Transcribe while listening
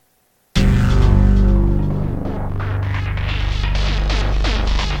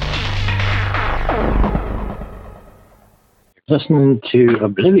listening to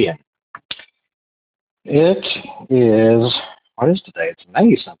Oblivion. It is, what is today? It's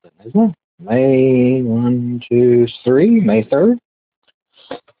May something, isn't it? May 1, 2, 3, May 3rd?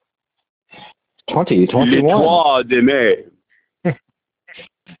 2021. de May.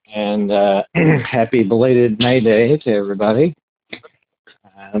 And happy belated May Day to everybody.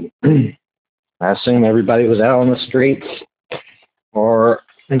 I assume everybody was out on the streets or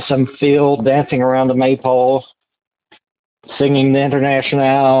in some field dancing around the maypole, singing the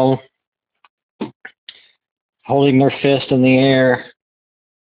Internationale, holding their fist in the air,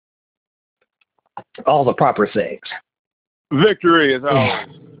 all the proper things. Victory is ours.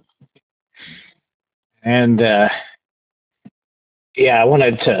 And I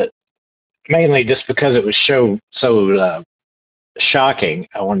wanted to, mainly just because it was so shocking,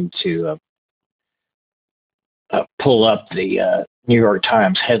 I wanted to pull up the New York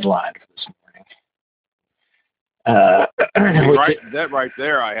Times headline for this morning. That right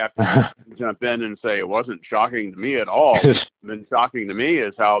there, I have to jump in and say it wasn't shocking to me at all. What's been shocking to me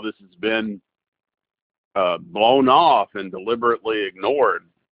is how this has been blown off and deliberately ignored.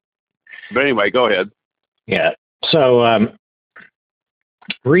 But anyway, go ahead. Yeah. So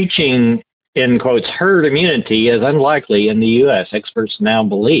reaching, in quotes, herd immunity is unlikely in the U.S., experts now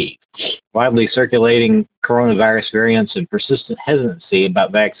believe. Widely circulating coronavirus variants and persistent hesitancy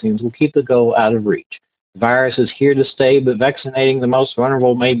about vaccines will keep the goal out of reach. The virus is here to stay, but vaccinating the most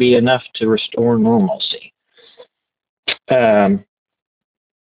vulnerable may be enough to restore normalcy. That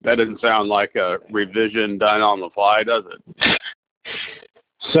doesn't sound like a revision done on the fly, does it?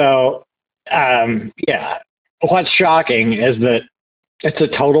 So, what's shocking is that it's a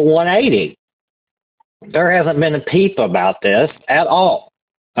total 180. There hasn't been a peep about this at all.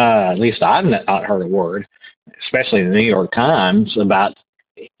 At least I've not heard a word, especially in the New York Times, about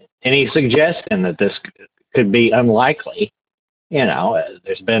any suggestion that this could be unlikely. You know,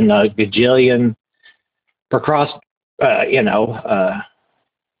 there's been a gajillion there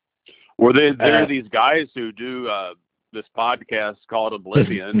are these guys who do this podcast called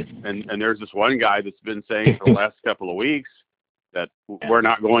Oblivion, and there's this one guy that's been saying for the last couple of weeks that we're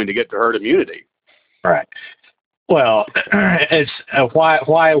not going to get to herd immunity. Right. Well, it's why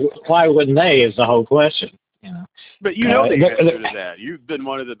wouldn't they is the whole question. You know. But you know the answer to that. You've been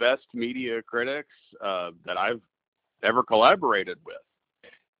one of the best media critics that I've ever collaborated with.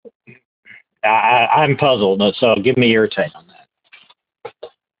 I'm puzzled, so give me your take on that.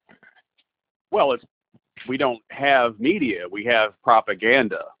 Well, we don't have media. We have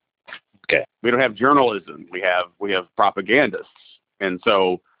propaganda. Okay. We don't have journalism. We have propagandists, and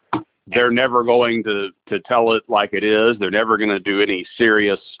so they're never going to tell it like it is. They're never going to do any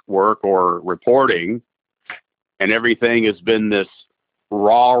serious work or reporting. And everything has been this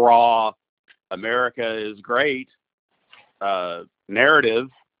raw, America is great narrative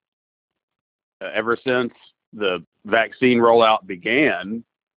ever since the vaccine rollout began.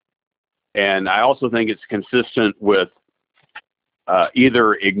 And I also think it's consistent with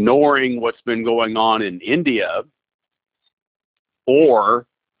either ignoring what's been going on in India or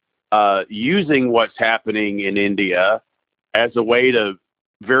using what's happening in India as a way to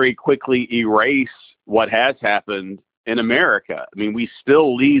very quickly erase what has happened in America. I mean, we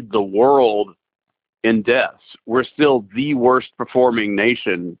still lead the world in deaths. We're still the worst performing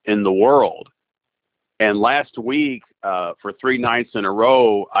nation in the world. And last week, for 3 nights in a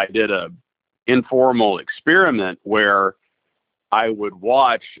row, I did a informal experiment where I would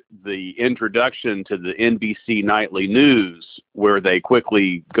watch the introduction to the NBC Nightly News, where they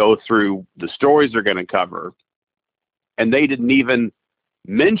quickly go through the stories they're going to cover. And they didn't even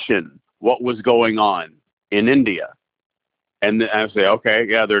mention what was going on in India. And then I would say, okay,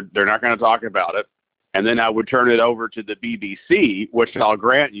 yeah, they're not going to talk about it. And then I would turn it over to the BBC, which I'll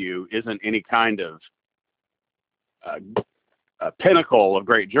grant you isn't any kind of a pinnacle of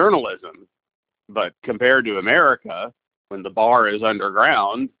great journalism. But compared to America, when the bar is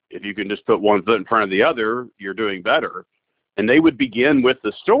underground, if you can just put one foot in front of the other, you're doing better. And they would begin with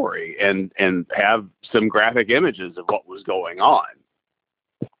the story and have some graphic images of what was going on.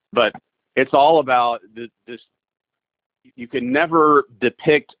 But it's all about this. You can never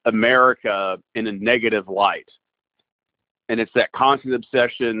depict America in a negative light. And it's that constant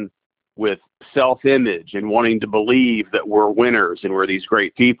obsession with self-image and wanting to believe that we're winners and we're these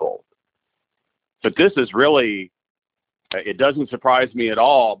great people. But this is really, it doesn't surprise me at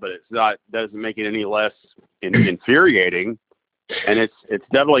all, but doesn't make it any less infuriating. And it's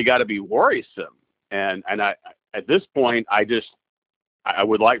definitely got to be worrisome. And I, at this point, I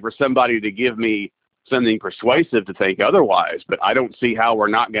would like for somebody to give me something persuasive to think otherwise, but I don't see how we're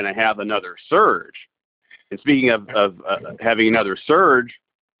not going to have another surge. And speaking of having another surge,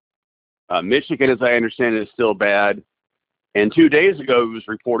 Michigan, as I understand it, is still bad. And 2 days ago, it was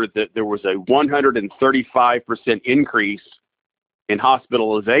reported that there was a 135% increase in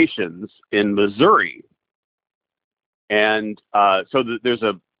hospitalizations in Missouri. And so there's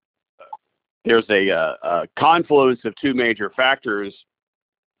a confluence of two major factors.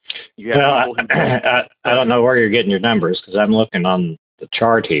 Well, I don't know where you're getting your numbers, because I'm looking on the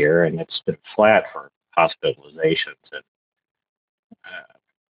chart here, and it's been flat for hospitalizations in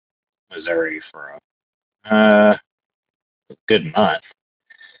Missouri for a good month.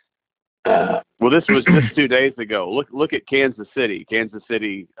 Well, this was just 2 days ago. Look at Kansas City. Kansas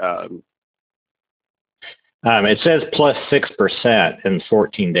City. It says plus 6% in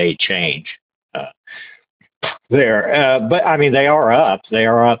 14-day change there. But, I mean, they are up. They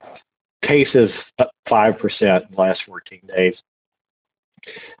are up. Cases up 5% in the last 14 days.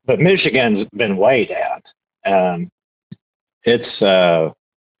 But Michigan's been way down. It's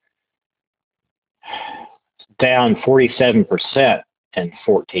down 47% in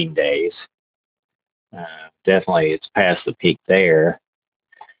 14 days. Definitely, it's past the peak there.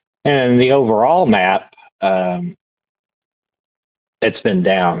 And the overall map, it's been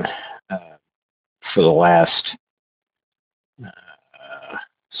down for the last,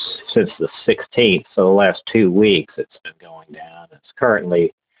 since the 16th, so the last 2 weeks, it's been going down. It's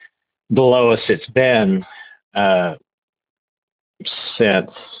currently the lowest it's been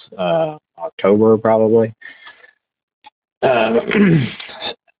since October, probably.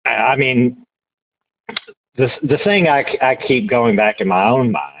 I mean, the thing I keep going back in my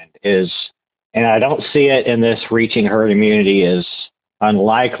own mind is, and I don't see it in this reaching herd immunity as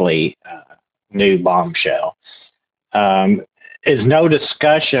unlikely new bombshell, is no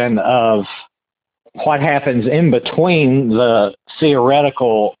discussion of what happens in between the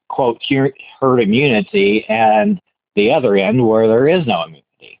theoretical, quote, herd immunity and the other end where there is no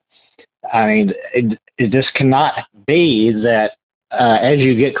immunity. I mean, it just cannot be that as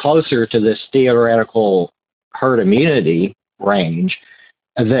you get closer to this theoretical herd immunity range,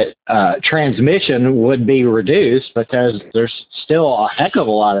 that transmission would be reduced, because there's still a heck of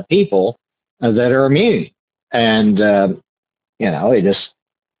a lot of people that are immune. And, it just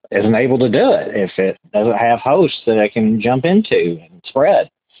isn't able to do it if it doesn't have hosts that it can jump into and spread.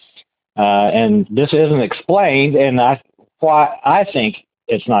 And this isn't explained, and why I think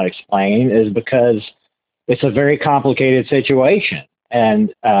it's not explained is because it's a very complicated situation.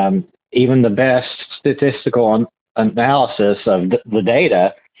 And even the best statistical analysis of the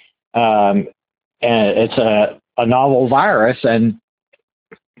data, and it's a novel virus, and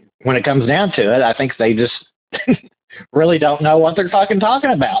when it comes down to it, I think they just really don't know what they're talking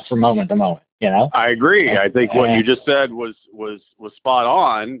about from moment to moment. I agree. I think what you just said was spot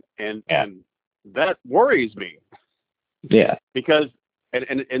on, and that worries me. Yeah. Because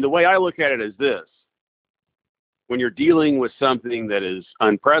and the way I look at it is this: when you're dealing with something that is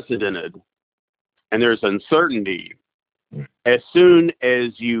unprecedented and there's uncertainty, as soon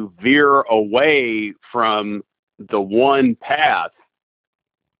as you veer away from the one path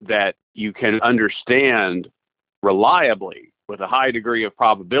that you can understand reliably with a high degree of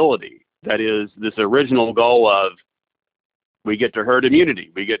probability, that is this original goal of we get to herd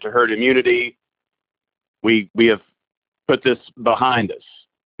immunity. We get to herd immunity. We have put this behind us.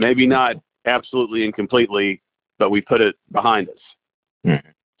 Maybe not absolutely and completely, but we put it behind us. Mm-hmm.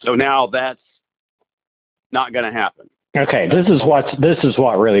 So now that's not going to happen. Okay, this is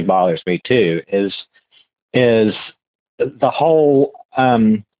what really bothers me too. Is the whole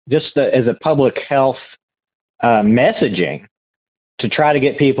as a public health messaging to try to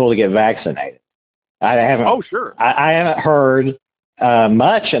get people to get vaccinated. I haven't. Oh, sure. I haven't heard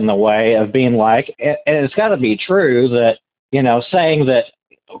much in the way of being like, and it's got to be true that saying that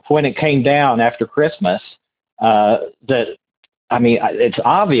when it came down after Christmas, it's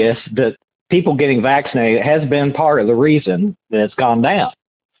obvious that people getting vaccinated has been part of the reason that it's gone down.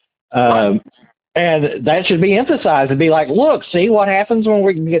 Right. And that should be emphasized and be like, look, see what happens when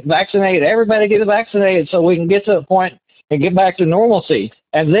we get vaccinated. Everybody gets vaccinated so we can get to the point and get back to normalcy.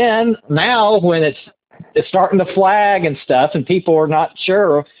 And then now when it's starting to flag and stuff and people are not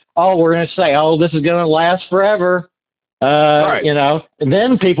sure, we're going to say, this is going to last forever. Right. And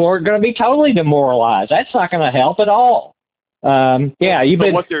then people are going to be totally demoralized. That's not going to help at all. You've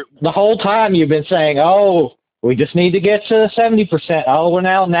been the whole time you've been saying, we just need to get to 70%.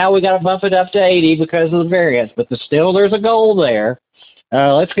 Now we got to bump it up to 80 because of the variants, but there's a goal there.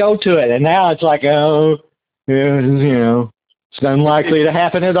 Let's go to it. And now it's like, it's unlikely to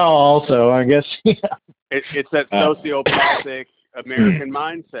happen at all. So I guess it's that sociopathic American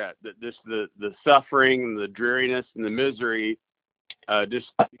mindset that the suffering and the dreariness and the misery just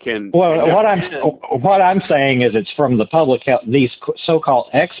can. Well, what I'm saying is it's from the public health. These so-called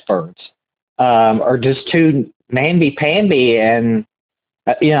experts are just too namby-pamby, and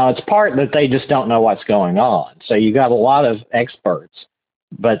it's part that they just don't know what's going on. So you got a lot of experts,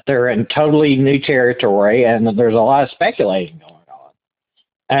 but they're in totally new territory, and there's a lot of speculating going on.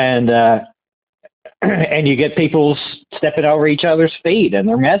 And you get people stepping over each other's feet in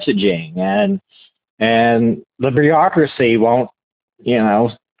their messaging, and the bureaucracy won't,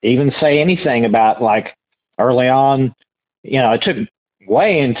 even say anything about, like, early on, it took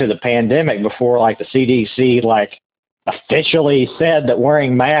way into the pandemic before, like, the CDC, like, officially said that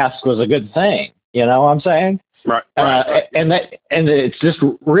wearing masks was a good thing. You know what I'm saying? Right. And it's just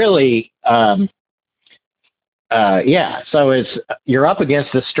really, so you're up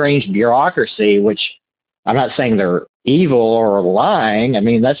against this strange bureaucracy, which I'm not saying they're evil or lying. I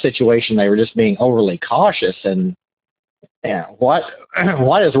mean, that situation, they were just being overly cautious. And what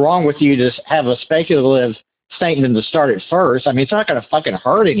is wrong with you to have a speculative statement to start it first? I mean, it's not going to fucking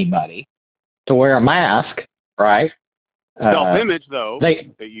hurt anybody to wear a mask, right? Self-image, though,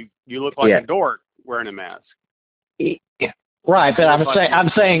 you look like a dork wearing a mask. Yeah, right, but I'm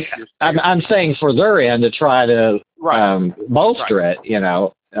saying for their end to try to bolster it,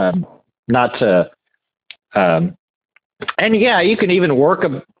 not to, and you can even work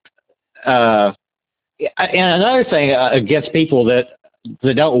and another thing against people that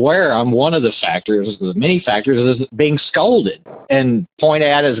don't wear them. One of the many factors, is being scolded and pointed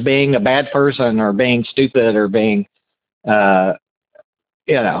at as being a bad person or being stupid or being, a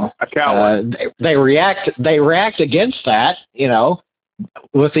coward. They react against that,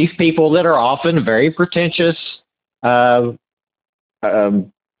 with these people that are often very pretentious,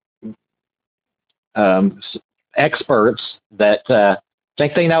 experts that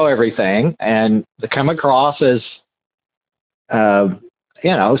think they know everything, and they come across as, so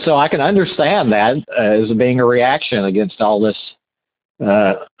I can understand that as being a reaction against all this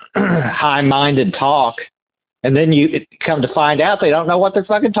high-minded talk. And then you come to find out they don't know what they're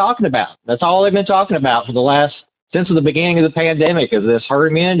fucking talking about. That's all they've been talking about since the beginning of the pandemic, is this herd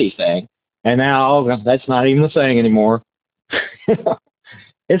immunity thing. And now that's not even the thing anymore.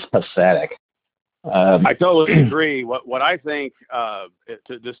 It's pathetic. I totally agree. What I think,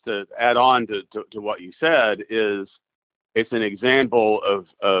 to add on to what you said, is it's an example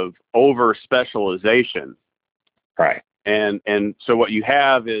of over specialization. Right. And so what you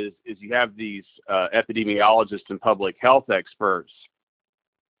have is you have these epidemiologists and public health experts,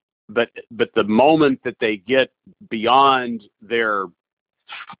 but the moment that they get beyond their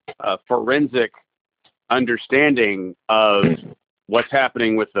forensic understanding of what's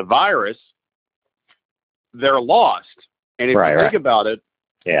happening with the virus, they're lost. And if you think about it,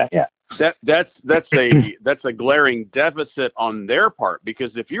 that's a glaring deficit on their part,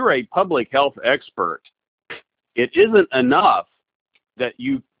 because if you're a public health expert, it isn't enough that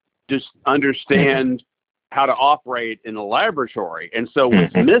you just understand how to operate in a laboratory. And so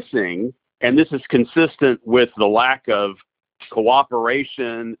what's missing, and this is consistent with the lack of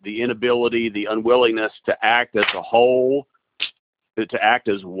cooperation, the inability, the unwillingness to act as a whole, to act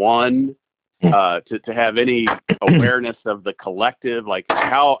as one, to have any awareness of the collective, like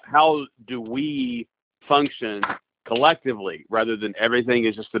how do we function collectively rather than everything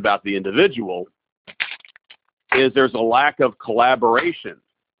is just about the individual, is there's a lack of collaboration.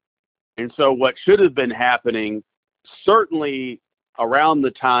 And so what should have been happening, certainly around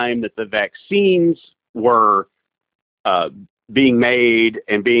the time that the vaccines were being made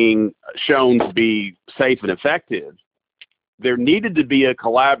and being shown to be safe and effective, there needed to be a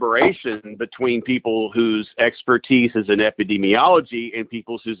collaboration between people whose expertise is in epidemiology and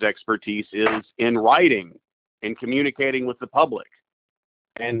people whose expertise is in writing and communicating with the public.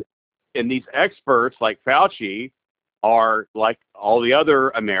 And these experts like Fauci are like all the other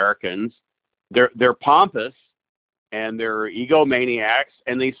Americans. They're pompous and they're egomaniacs,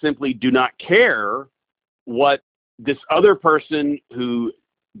 and they simply do not care what this other person who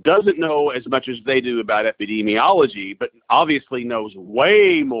doesn't know as much as they do about epidemiology, but obviously knows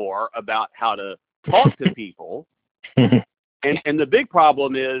way more about how to talk to people. And the big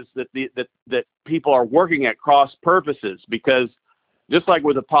problem is that people are working at cross purposes, because just like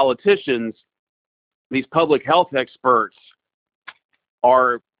with the politicians, these public health experts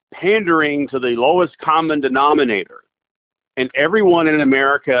are pandering to the lowest common denominator. And everyone in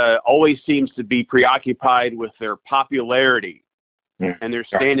America always seems to be preoccupied with their popularity and their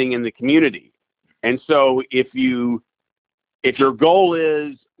standing in the community. And so if your goal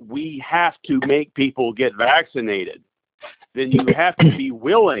is we have to make people get vaccinated, then you have to be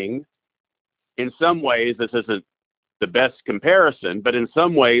willing, in some ways, this isn't the best comparison, but in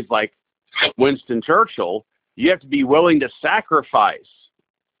some ways, like Winston Churchill, you have to be willing to sacrifice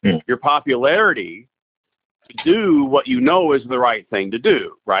your popularity to do what you know is the right thing to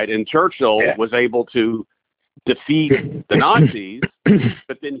do, right? And Churchill was able to defeat the Nazis,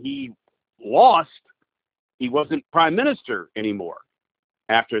 but then he lost. He wasn't prime minister anymore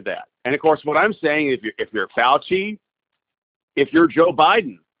after that. And of course, what I'm saying, if you're Fauci, if you're Joe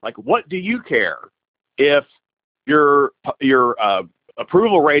Biden, like, what do you care if your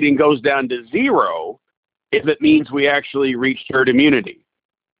approval rating goes down to 0 if it means we actually reached herd immunity?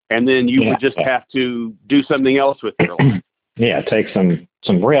 And then you would just have to do something else with your life. Yeah, take some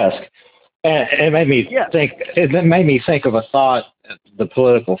risk. And it made me think. It made me think of a thought: the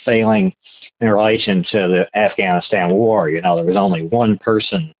political failing in relation to the Afghanistan war. You know, there was only one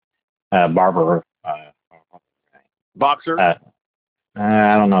person, Barbara Boxer. I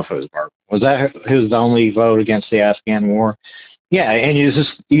don't know if it was Barbara. Was that who's the only vote against the Afghan war? Yeah, and you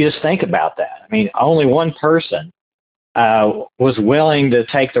just think about that. I mean, only one person was willing to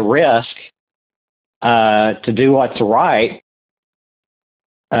take the risk to do what's right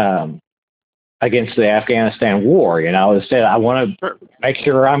against the Afghanistan war. You know, instead, I want to make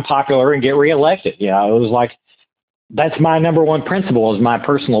sure I'm popular and get reelected. You know, it was like, that's my number one principle, is my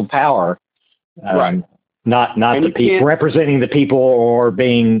personal power. Right. Not the people representing the people or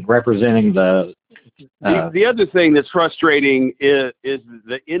representing the. The other thing that's frustrating is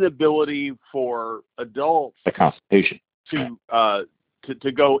the inability for adults, the Constitution,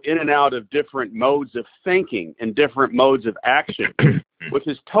 to go in and out of different modes of thinking and different modes of action, which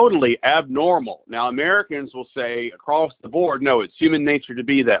is totally abnormal. Now, Americans will say across the board, no, it's human nature to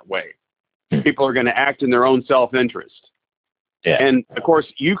be that way. People are going to act in their own self-interest. Yeah. And of course,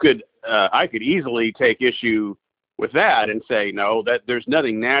 I could easily take issue with that and say, no, that there's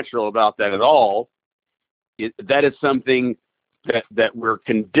nothing natural about that at all. That is something that we're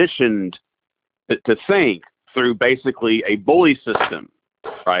conditioned to think through basically a bully system,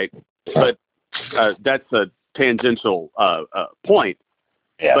 right? But that's a tangential point.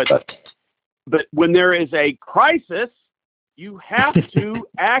 Yeah, but when there is a crisis, you have to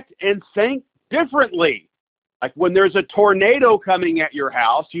act and think differently. Like when there's a tornado coming at your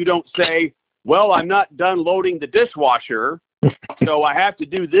house, you don't say, well, I'm not done loading the dishwasher, so I have to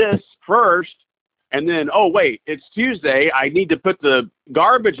do this first. And then, oh, wait, it's Tuesday. I need to put the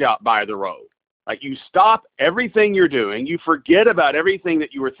garbage out by the road. Like, you stop everything you're doing. You forget about everything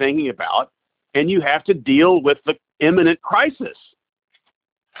that you were thinking about, and you have to deal with the imminent crisis.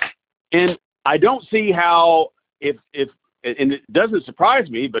 And I don't see how, and it doesn't surprise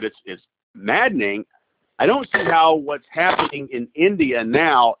me, but it's maddening. I don't see how what's happening in India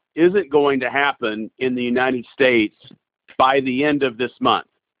now isn't going to happen in the United States by the end of this month.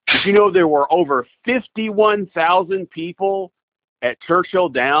 Did you know there were over 51,000 people at Churchill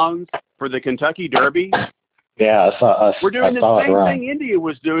Downs for the Kentucky Derby? Yeah, we're doing the same thing India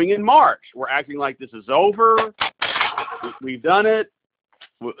was doing in March. We're acting like this is over. We've done it.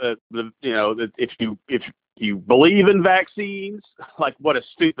 If you believe in vaccines, like, what a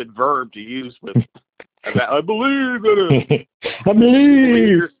stupid verb to use with. I believe in it. I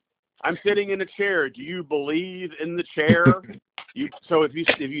believe. I'm sitting in a chair. Do you believe in the chair? So if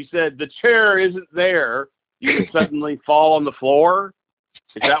you said the chair isn't there, you would suddenly fall on the floor.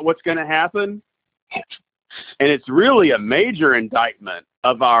 Is that what's going to happen? And it's really a major indictment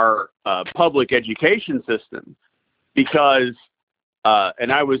of our public education system, because,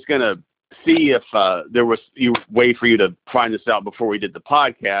 and I was going to see if there was a way for you to find this out before we did the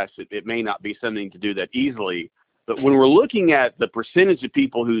podcast. It may not be something to do that easily, but when we're looking at the percentage of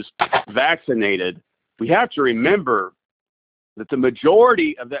people who's vaccinated, we have to remember that the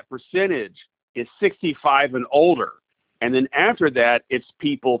majority of that percentage is 65 and older. And then after that, it's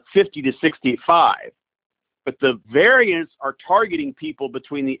people 50 to 65. But the variants are targeting people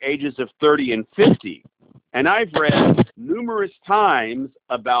between the ages of 30 and 50. And I've read numerous times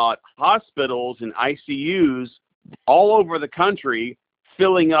about hospitals and ICUs all over the country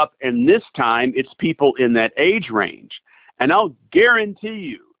filling up, and this time it's people in that age range. And I'll guarantee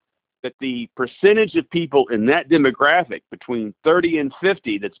you that the percentage of people in that demographic between 30 and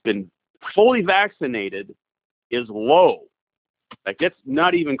 50 that's been fully vaccinated is low. Like, it's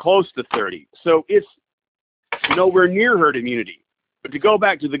not even close to 30. So it's nowhere near herd immunity. But to go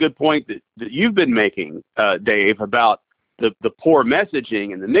back to the good point that you've been making, Dave, about the poor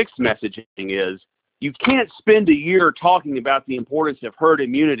messaging and the mixed messaging is, you can't spend a year talking about the importance of herd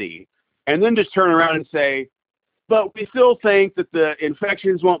immunity and then just turn around and say, but we still think that the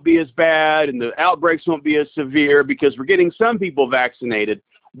infections won't be as bad and the outbreaks won't be as severe because we're getting some people vaccinated.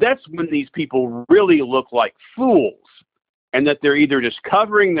 That's when these people really look like fools, and that they're either just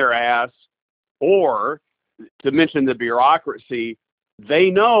covering their ass or, to mention the bureaucracy, they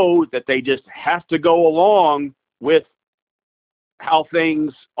know that they just have to go along with how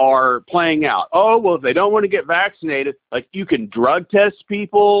things are playing out. Oh, well, if they don't want to get vaccinated, like you can drug test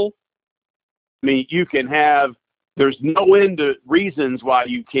people. I mean, you can have, there's no end to reasons why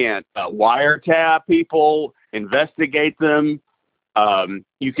you can't wiretap people, investigate them.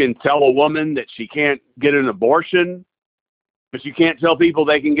 You can tell a woman that she can't get an abortion, but you can't tell people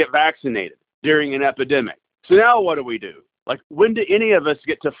they can get vaccinated during an epidemic. So now what do we do? Like, when do any of us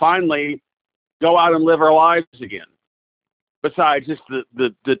get to finally go out and live our lives again? Besides just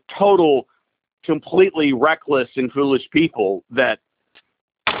the total, completely reckless and foolish people that,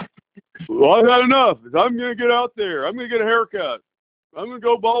 well, I've had enough. I'm going to get out there. I'm going to get a haircut. I'm going to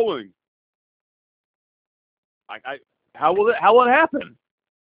go bowling. How will it happen?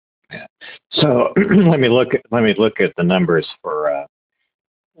 Yeah. So let me look at the numbers for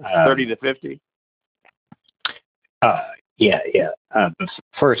 30 to 50. Yeah. But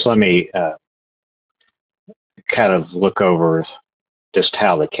first, let me kind of look over just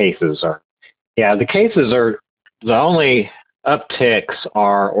how the cases are. Yeah, the cases are, the only upticks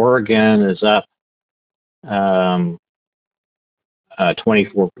are Oregon is up 24%.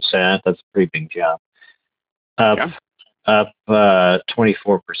 That's a pretty big jump. Up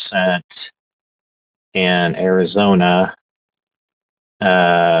 24% in Arizona,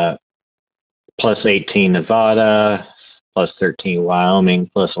 plus 18 Nevada, plus 13 Wyoming,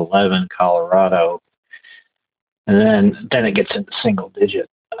 plus 11 Colorado. And then it gets into single digit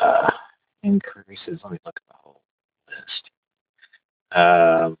increases. Let me look at the whole list.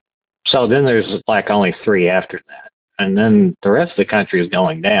 So then there's like only 3 after that. And then the rest of the country is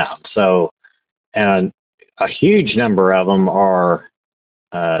going down. So, and a huge number of them are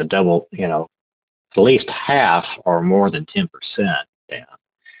double, at least half or more than 10% down.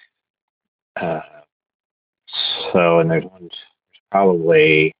 So, and there's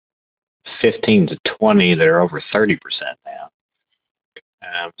probably 15 to 20 that are over 30% now.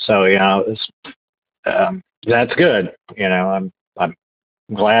 So, that's good. I'm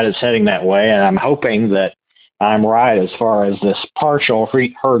glad it's heading that way, and I'm hoping that I'm right as far as this partial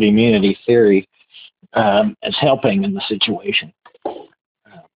herd immunity theory is helping in the situation.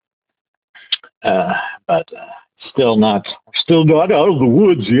 But still not out of the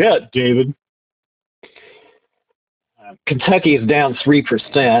woods yet, David. Kentucky is down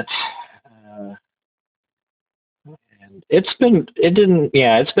 3%. And it's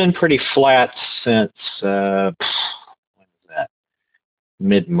been pretty flat since when was that?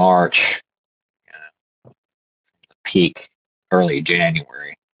 Mid-March, the peak early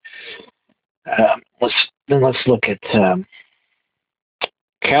January. Let's look at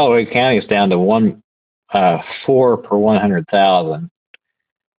Callaway County is down to 4 per 100,000.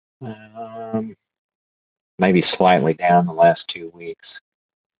 Maybe slightly down the last 2 weeks.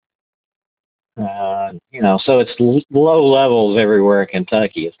 So it's low levels everywhere in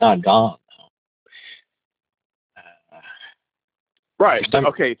Kentucky. It's not gone though. Right.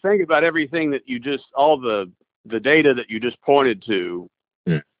 Okay. Think about everything that you just, all the data that you just pointed to,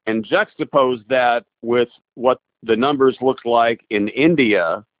 and juxtapose that with what the numbers looked like in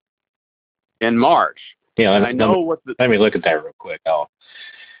India in March. Yeah. Let me look at that real quick. I'll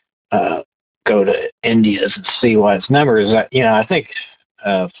go to India's and see what its numbers. I think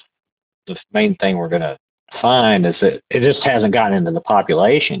the main thing we're going to find is that it just hasn't gotten into the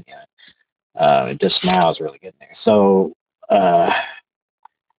population yet. It just now is really getting there. So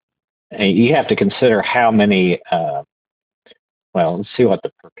you have to consider how many. Let's see what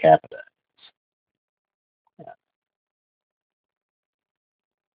the per capita is.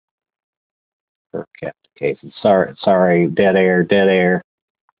 Per capita cases. Sorry, dead air.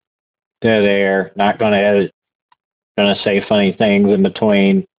 Not going to edit. Going to say funny things in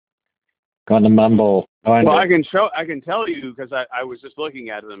between. Going to mumble. I can tell you because I was just looking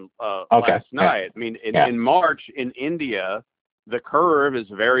at them last night. I mean, in March in India, the curve is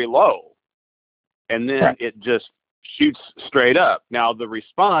very low, and then it just shoots straight up. Now, the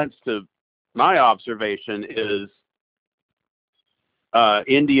response to my observation is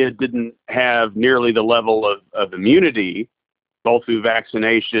India didn't have nearly the level of immunity, both through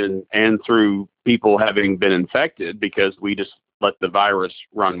vaccination and through people having been infected, because we just let the virus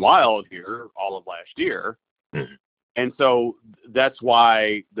run wild here all of last year. Mm-hmm. And so that's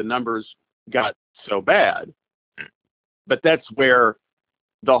why the numbers got so bad. But that's where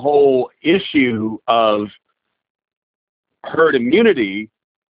the whole issue of herd immunity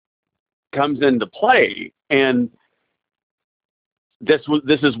comes into play. And this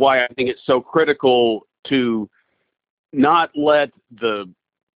is why I think it's so critical to not let the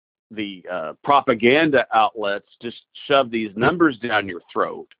propaganda outlets just shove these numbers down your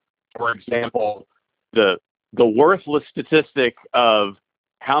throat. For example, the worthless statistic of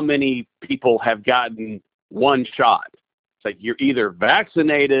how many people have gotten one shot. It's like you're either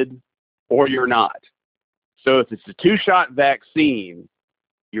vaccinated or you're not. So if it's a 2-shot vaccine,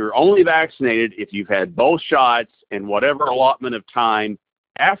 you're only vaccinated if you've had both shots and whatever allotment of time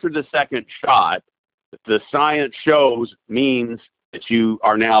after the second shot that the science shows means that you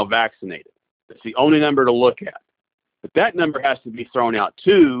are now vaccinated. That's the only number to look at. But that number has to be thrown out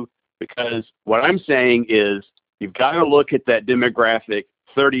too, because what I'm saying is you've got to look at that demographic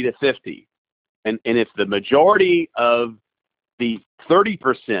 30 to 50. And if the majority of the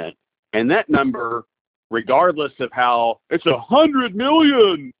 30%, and that number, regardless of how it's 100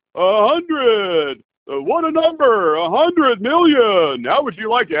 million, 100, what a number, 100 million. How would you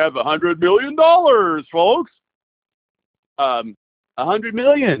like to have $100 million, folks? 100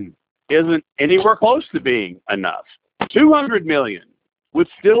 million isn't anywhere close to being enough. 200 million would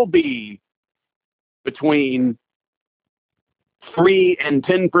still be between 3 and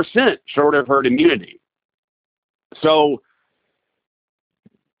 10% short of herd immunity. So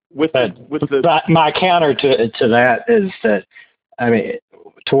my counter to that is that, I mean,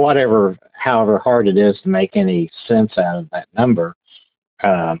 to however hard it is to make any sense out of that number,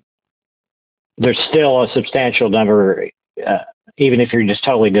 there's still a substantial number, even if you just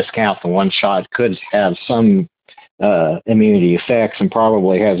totally discount the one shot, could have some immunity effects and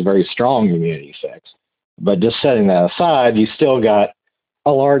probably has very strong immunity effects. But just setting that aside, you still got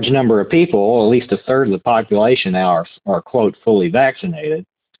a large number of people, at least a third of the population now are quote, fully vaccinated,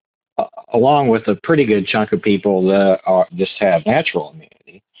 along with a pretty good chunk of people that just have natural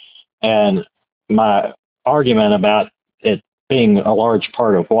immunity. And my argument about it being a large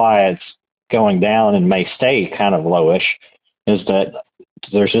part of why it's going down and may stay kind of lowish is that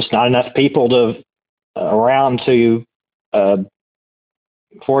there's just not enough people around for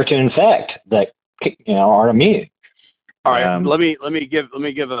it to infect that aren't immune. All right, let me give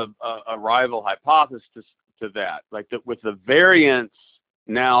a rival hypothesis to that. Like with the variants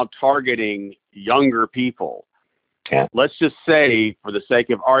now targeting younger people, yeah. Let's just say, for the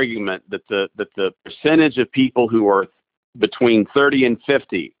sake of argument, that the percentage of people who are between 30 and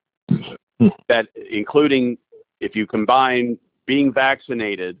 50, that including if you combine being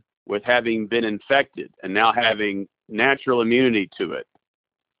vaccinated with having been infected and now having natural immunity to it,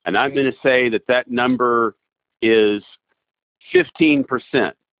 and I'm going to say that number is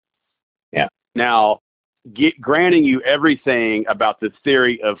 15%. Yeah. Now, granting you everything about the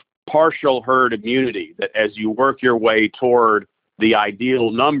theory of partial herd immunity, that as you work your way toward the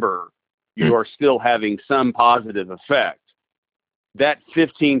ideal number, you are still having some positive effect. That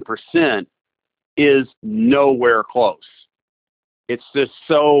 15% is nowhere close. It's just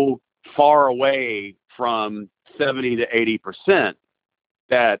so far away from 70 to 80%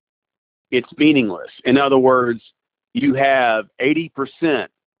 that it's meaningless. In other words, you have 80%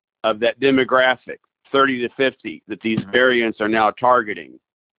 of that demographic, 30 to 50, that these variants are now targeting,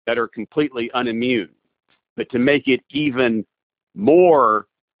 that are completely unimmune. But to make it even more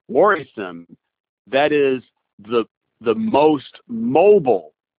worrisome, that is the most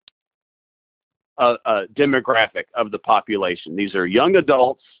mobile demographic of the population. These are young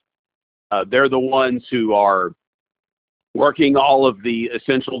adults. They're the ones who are working all of the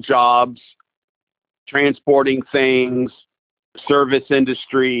essential jobs, transporting things, service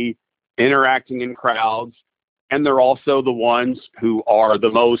industry, interacting in crowds, and they're also the ones who are the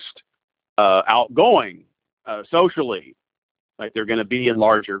most outgoing socially. Like they're going to be in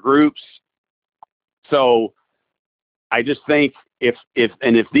larger groups. So I just think if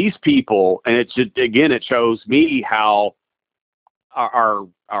these people, and it shows me how our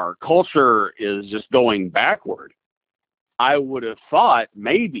culture is just going backward. I would have thought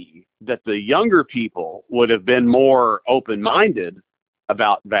maybe that the younger people would have been more open-minded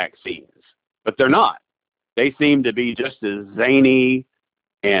about vaccines, but they're not. They seem to be just as zany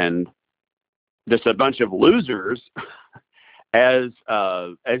and just a bunch of losers as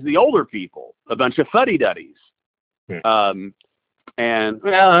the older people, a bunch of fuddy-duddies. And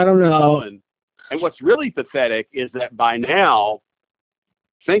well, I don't know. And what's really pathetic is that by now,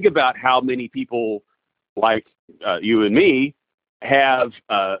 think about how many people like you and me have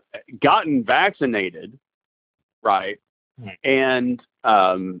gotten vaccinated, right? And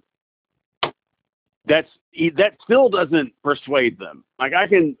that still doesn't persuade them. Like I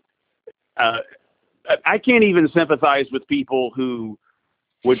can I can't even sympathize with people who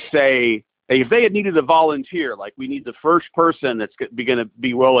would say, hey, if they had needed a volunteer, like we need the first person that's going to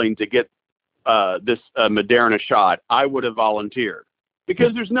be willing to get this Moderna shot, I would have volunteered,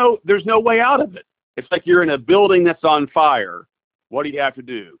 because there's no way out of it. It's like you're in a building that's on fire. What do you have to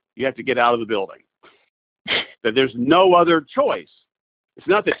do? You have to get out of the building. That there's no other choice. It's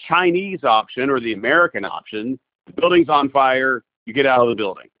not the Chinese option or the American option. The building's on fire. You get out of the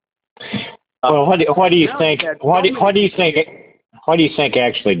building. Well, what do you think? What do you think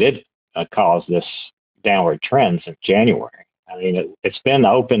actually did cause this downward trend since January? I mean, it's been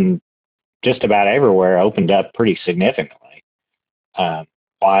open just about everywhere, opened up pretty significantly.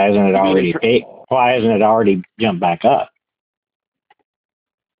 Why isn't it already peaked? Why isn't it already jumped back up?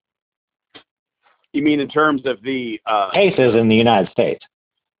 You mean in terms of the cases in the United States?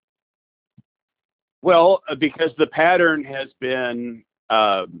 Well, because the pattern has been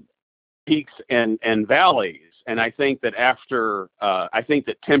peaks and valleys, and I think that I think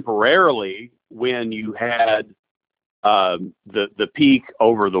that temporarily, when you had the peak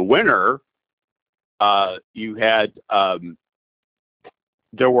over the winter, you had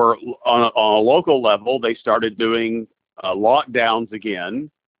there were on a local level, they started doing lockdowns again,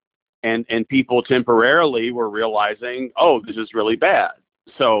 and people temporarily were realizing, oh, this is really bad,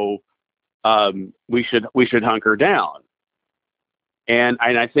 so we should hunker down. And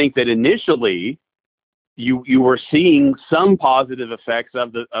I think that initially you were seeing some positive effects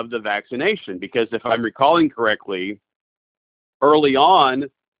of the vaccination, because if I'm recalling correctly, early on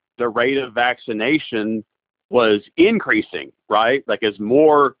the rate of vaccination was increasing, right? Like as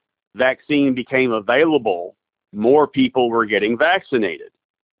more vaccine became available, more people were getting vaccinated.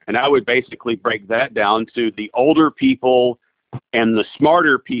 And I would basically break that down to the older people and the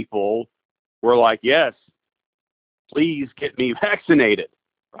smarter people were like, yes, please get me vaccinated,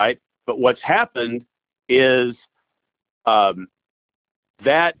 right? But what's happened is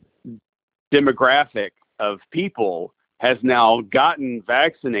that demographic of people has now gotten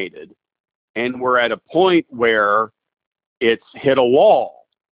vaccinated, and we're at a point where it's hit a wall.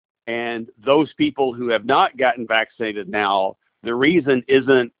 And those people who have not gotten vaccinated now, the reason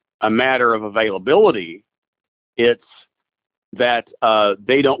isn't a matter of availability, it's that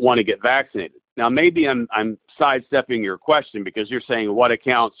they don't want to get vaccinated. Now, maybe I'm sidestepping your question, because you're saying what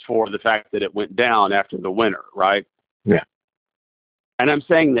accounts for the fact that it went down after the winter, right? Yeah. And I'm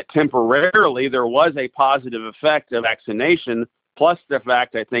saying that temporarily there was a positive effect of vaccination, plus the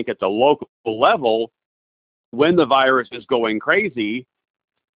fact, I think, at the local level, when the virus is going crazy,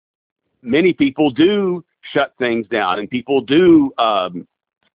 many people do shut things down and people do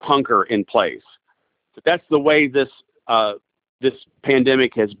hunker in place. But that's the way this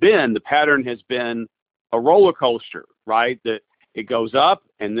pandemic has been. The pattern has been a roller coaster, right? That it goes up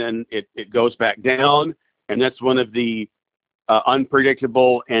and then it goes back down. And that's one of the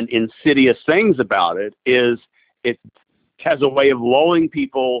unpredictable and insidious things about it, is it has a way of lulling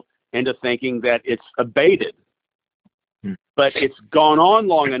people into thinking that it's abated. But it's gone on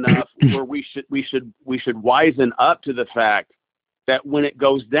long enough where we should wisen up to the fact that when it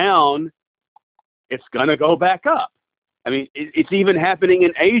goes down, it's going to go back up. I mean, it's even happening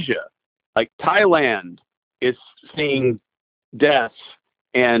in Asia. Like Thailand is seeing deaths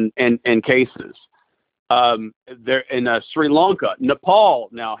and cases. There in Sri Lanka, Nepal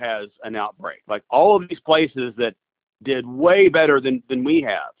now has an outbreak. Like all of these places that did way better than we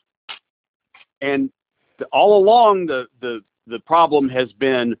have. And all along, the problem has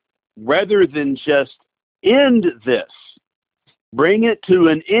been, rather than just end this, bring it to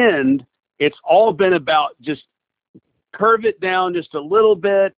an end, it's all been about just curve it down just a little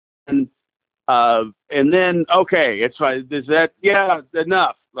bit, and then, okay, it's fine. Is that, yeah,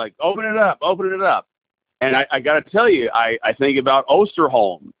 enough. Like, open it up. And I got to tell you, I think about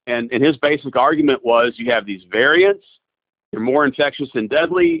Osterholm, and his basic argument was, you have these variants, they're more infectious and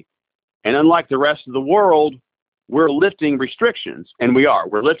deadly, and unlike the rest of the world, we're lifting restrictions, and we are.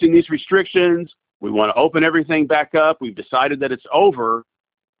 We're lifting these restrictions. We want to open everything back up. We've decided that it's over,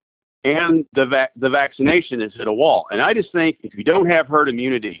 and the vaccination is at a wall. And I just think if you don't have herd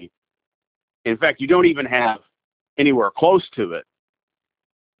immunity, in fact, you don't even have anywhere close to it,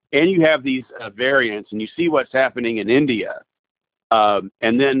 and you have these variants, and you see what's happening in India, and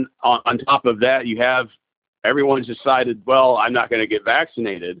then on top of that, you have everyone's decided, well, I'm not going to get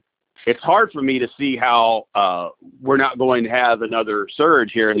vaccinated. It's hard for me to see how we're not going to have another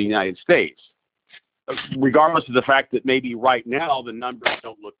surge here in the United States, regardless of the fact that maybe right now the numbers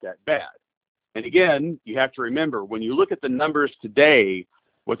don't look that bad. And again, you have to remember, when you look at the numbers today,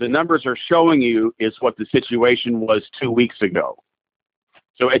 what the numbers are showing you is what the situation was 2 weeks ago.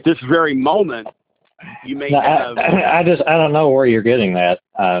 So at this very moment, You may No, have. I don't know where you're getting that.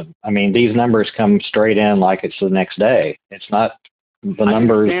 I mean, these numbers come straight in like it's the next day. It's not the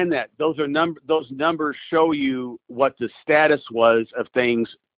numbers. I understand that. Those numbers show you what the status was of things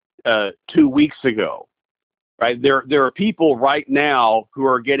 2 weeks ago, right? There are people right now who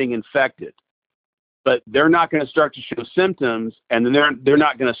are getting infected, but they're not going to start to show symptoms, and then they're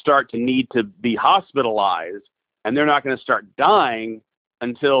not going to start to need to be hospitalized, and they're not going to start dying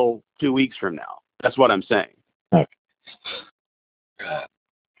until 2 weeks from now. That's what I'm saying. Okay. Let's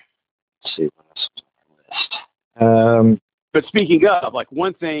see what else is on our list. But speaking of, like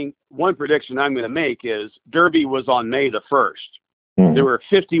one prediction I'm going to make is Derby was on May the 1st. There were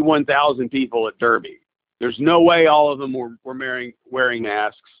 51,000 people at Derby. There's no way all of them were wearing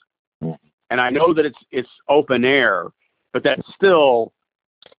masks. And I know that it's open air, but that's still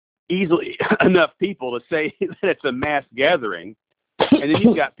easily enough people to say that it's a mass gathering. And then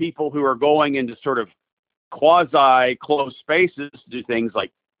you've got people who are going into sort of quasi-closed spaces to do things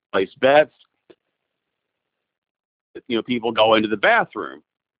like place bets. You know, people go into the bathroom.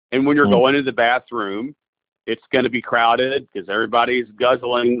 And when you're going into the bathroom, it's going to be crowded because everybody's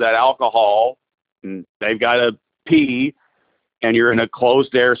guzzling that alcohol and they've got to pee, and you're in a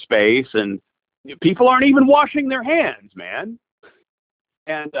closed air space, and people aren't even washing their hands, man.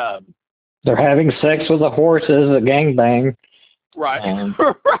 And they're having sex with the horses, a gangbang. Right.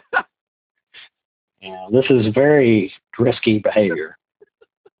 Yeah, this is very risky behavior.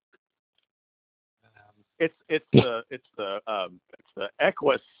 It's the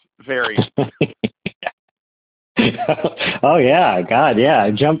Equus variant. Oh yeah, God, yeah.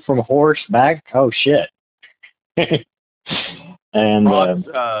 I jumped from horse back. Oh shit. And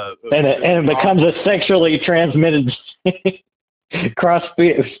it becomes a sexually transmitted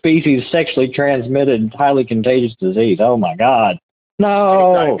cross-species sexually transmitted highly contagious disease. Oh my God.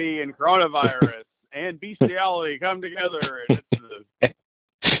 No. HIV and coronavirus and bestiality come together, and it's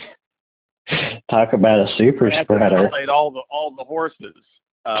talk about a super spreader. All the horses.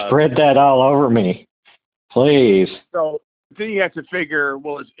 Spread that all over me, please. So then you have to figure,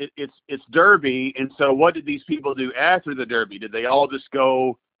 well, it's Derby, and so what did these people do after the Derby? Did they all just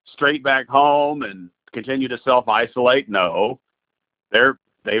go straight back home and continue to self-isolate? No,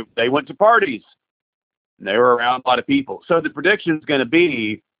 they went to parties. And they were around a lot of people. So the prediction is going to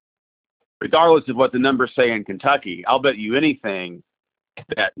be, regardless of what the numbers say in Kentucky, I'll bet you anything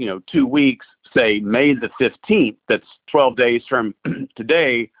that 2 weeks, say May the 15th, that's 12 days from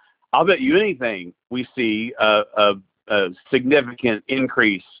today. I'll bet you anything we see a significant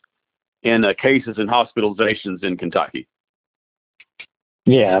increase in cases and hospitalizations in Kentucky.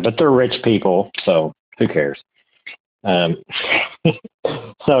 Yeah, but they're rich people, so who cares?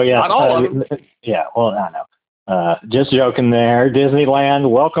 So yeah, not all of them. Yeah. Well, I know. Just joking there. Disneyland,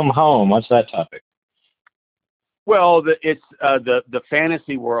 welcome home. What's that topic? Well, it's the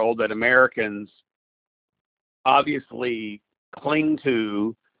fantasy world that Americans obviously cling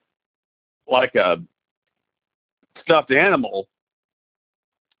to like a stuffed animal.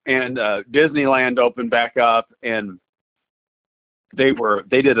 And Disneyland opened back up, and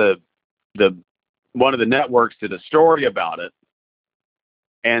one of the networks did a story about it.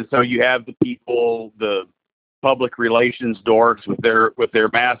 And so you have the people, the public relations dorks with their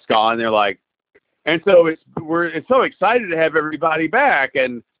mask on. They're like, and so it's so excited to have everybody back,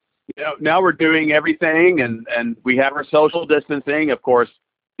 and now we're doing everything, and we have our social distancing. Of course,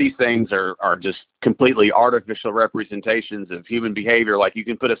 these things are just completely artificial representations of human behavior. Like you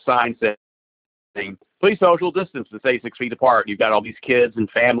can put a sign saying, "Please social distance and stay 6 feet apart." You've got all these kids and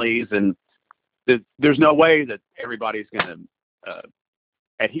families, and there's no way that everybody's going to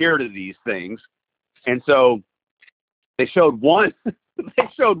adhere to these things. And so they showed one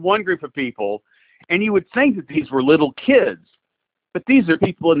group of people, and you would think that these were little kids, but these are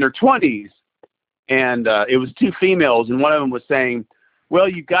people in their 20s. And it was two females, and one of them was saying, well,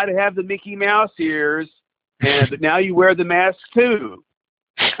 you've got to have the Mickey Mouse ears, but now you wear the mask too.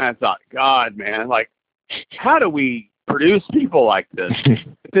 And I thought, God, man, like, how do we produce people like this?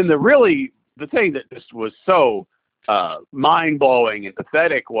 But then the thing that just was so mind-blowing and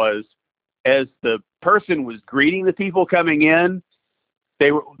pathetic was, as the person was greeting the people coming in,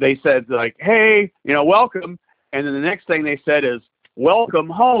 they said, like, hey, welcome. And then the next thing they said is, welcome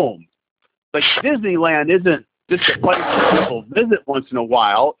home. Like, Disneyland isn't just a place where people visit once in a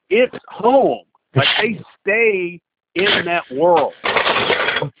while. It's home. Like, they stay in that world.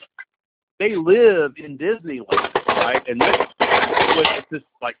 They live in Disneyland, right? And it's this,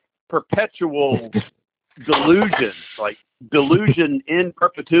 like, perpetual delusion, like delusion in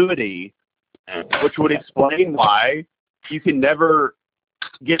perpetuity, which would explain why you can never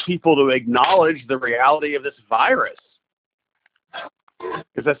get people to acknowledge the reality of this virus,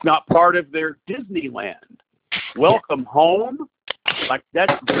 because that's not part of their Disneyland. Welcome home, like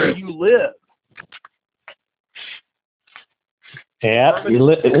that's where you live. Yeah, you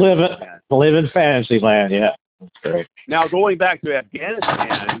live in fantasy land. Yeah, that's great. Now, going back to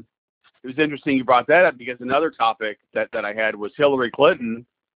Afghanistan, it was interesting you brought that up, because another topic that I had was Hillary Clinton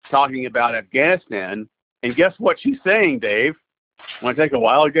talking about Afghanistan. And guess what she's saying, Dave? Want to take a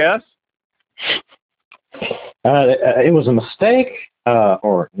wild guess? It was a mistake, Yeah.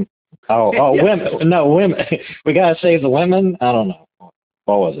 women. No, women. We gotta save the women. I don't know.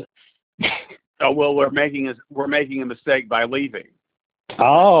 What was it? Oh well, we're making a mistake by leaving.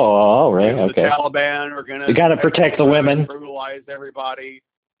 Oh, really? Okay. The Taliban are going to. We got to protect the women. Brutalize everybody,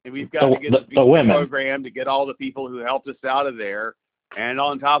 and we've got to get the women program to get all the people who helped us out of there. And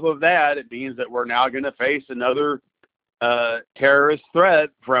on top of that, it means that we're now going to face another terrorist threat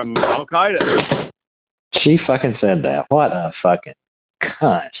from Al Qaeda. She fucking said that. What a fucking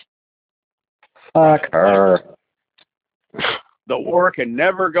cunt. Fuck her. The war can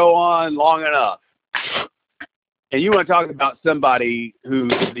never go on long enough. And you want to talk about somebody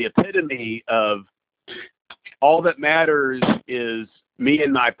who's the epitome of all that matters is me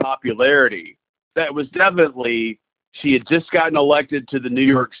and my popularity. That was definitely, she had just gotten elected to the New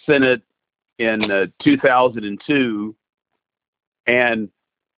York Senate in 2002. And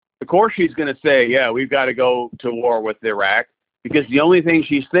of course she's going to say, yeah, we've got to go to war with Iraq, because the only thing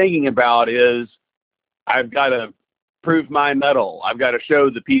she's thinking about is, I've got to prove my mettle. I've got to show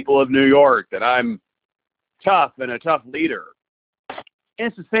the people of New York that I'm tough and a tough leader. And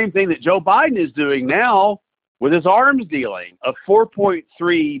it's the same thing that Joe Biden is doing now with his arms dealing, a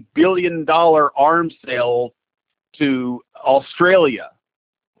 $4.3 billion arms sale to Australia.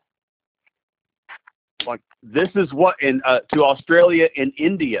 Like, this is what to Australia and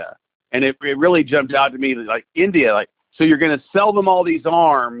India. And it really jumped out to me, like, India, like, so you're going to sell them all these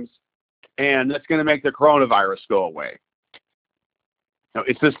arms, and that's going to make the coronavirus go away. No,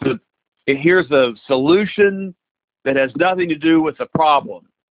 it's just here's a solution that has nothing to do with the problem.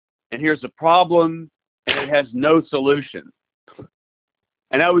 And here's a problem, and it has no solution.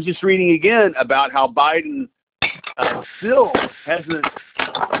 And I was just reading again about how Biden still hasn't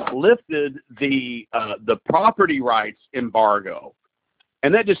lifted the property rights embargo.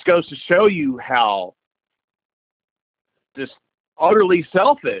 And that just goes to show you how just utterly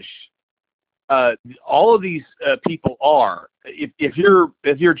selfish all of these people are. If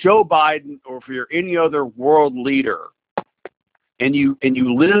you're Joe Biden, or if you're any other world leader, and you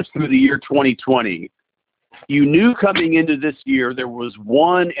lived through the year 2020, you knew coming into this year there was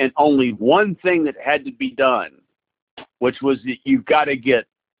one and only one thing that had to be done, which was that you've got to get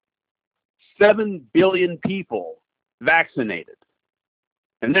 7 billion people vaccinated,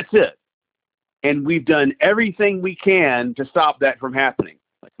 and that's it. And we've done everything we can to stop that from happening.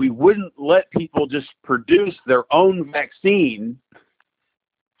 Like, we wouldn't let people just produce their own vaccine.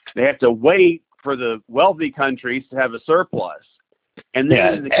 They have to wait for the wealthy countries to have a surplus. And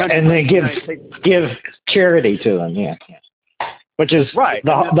then, give charity to them, yeah. Which is right.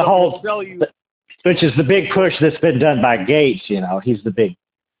 the whole, which is the big push that's been done by Gates. You know, he's the big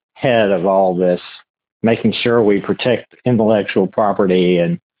head of all this, making sure we protect intellectual property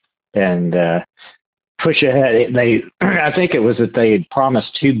and push ahead. I think it was that they had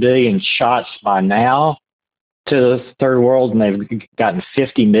promised 2 billion shots by now to the third world, and they've gotten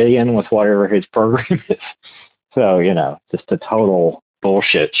 50 million with whatever his program is. So, you know, just a total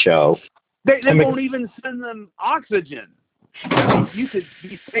bullshit show. They won't even send them oxygen. You could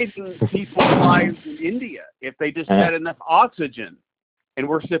be saving people's lives in India if they just had enough oxygen. And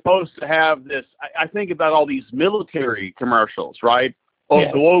we're supposed to have this. I think about all these military commercials, right? Oh,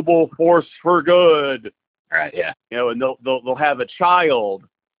 yeah. Global force for good. Right, yeah. You know, and they'll have a child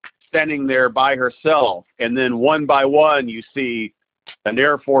standing there by herself, and then one by one you see an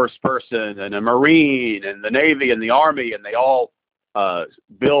Air Force person and a Marine and the Navy and the Army, and they all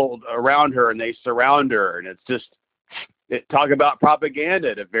build around her and they surround her. And it's just, talk about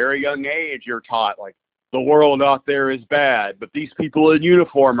propaganda. At a very young age, you're taught, like, the world out there is bad, but these people in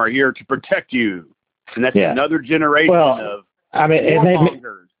uniform are here to protect you. And that's another generation of. I mean,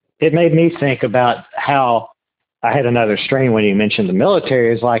 it made me think about how I had another strain when you mentioned the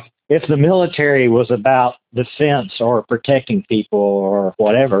military. Is like, if the military was about defense or protecting people or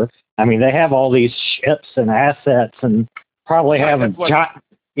whatever, I mean, they have all these ships and assets and probably have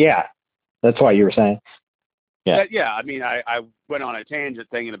that's what you were saying. Yeah. I mean, I went on a tangent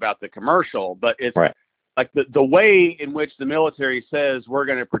thinking about the commercial, but it's like the way in which the military says we're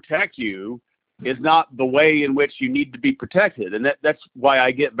going to protect you, is not the way in which you need to be protected. And that's why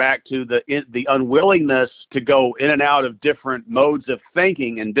I get back to the unwillingness to go in and out of different modes of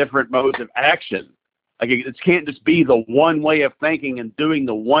thinking and different modes of action. Like, it can't just be the one way of thinking and doing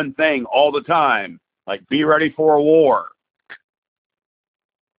the one thing all the time. Like, be ready for a war.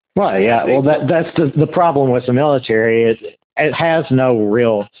 Well, yeah. Well, that's the problem with the military. It has no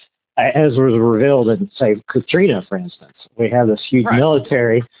real, as was revealed in, say, Katrina, for instance. We have this huge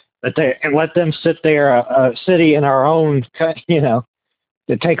military, but and let them sit there, a city in our own,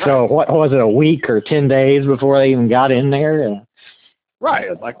 it takes what was it, a week or 10 days before they even got in there.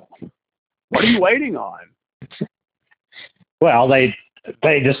 Right. Like, what are you waiting on? Well, they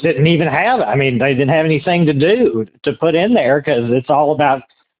just didn't even have it. I mean, they didn't have anything to put in there because it's all about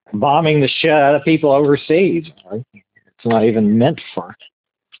bombing the shit out of people overseas. Right? It's not even meant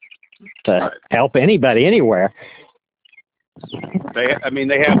to help anybody anywhere. They have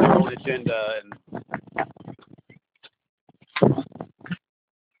their own agenda,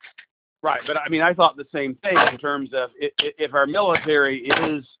 right. But I mean, I thought the same thing in terms of if our military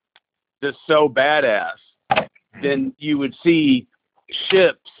is just so badass, then you would see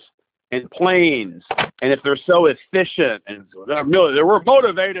ships and planes, and if they're so efficient and we're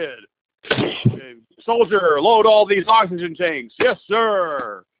motivated, soldier, load all these oxygen tanks. Yes,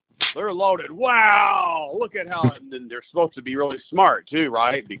 sir. They're loaded. Wow, look at how. And they're supposed to be really smart too,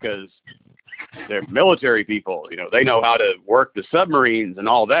 right? Because they're military people. They know how to work the submarines and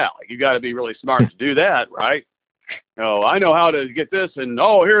all that. Like, you got to be really smart to do that, right? I know how to get this, and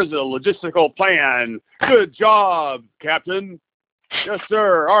here's a logistical plan. Good job, Captain. Yes,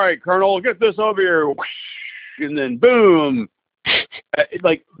 sir. All right, Colonel, get this over here, and then boom.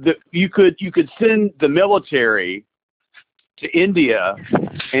 You could send the military to India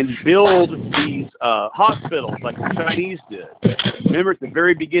and build these hospitals like the Chinese did. Remember, at the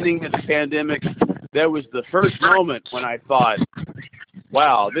very beginning of the pandemic, that was the first moment when I thought,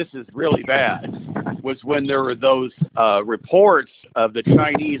 wow, this is really bad, was when there were those reports of the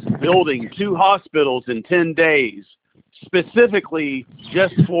Chinese building 2 hospitals in 10 days, specifically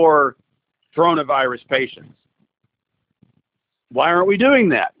just for coronavirus patients. Why aren't we doing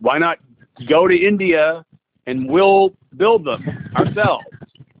that? Why not go to India and we'll build them ourselves?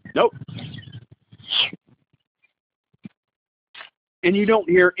 Nope. And you don't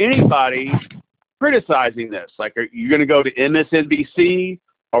hear anybody criticizing this. Like, are you going to go to MSNBC,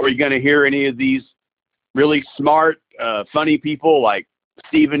 or are you going to hear any of these really smart, funny people like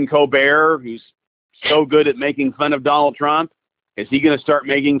Stephen Colbert, who's so good at making fun of Donald Trump? Is he going to start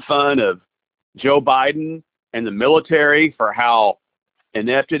making fun of Joe Biden and the military for how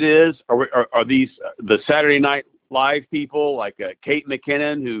inept it is? Or are these the Saturday Night Live people like Kate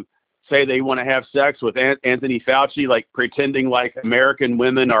McKinnon, who say they want to have sex with Anthony Fauci, like pretending like American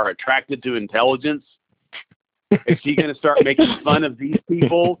women are attracted to intelligence? Is he going to start making fun of these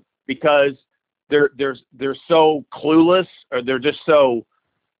people because they're so clueless, or they're just so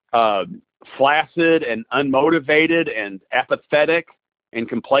flaccid and unmotivated and apathetic and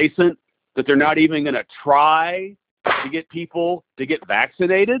complacent that they're not even going to try to get people to get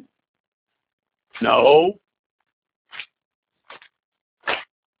vaccinated? No.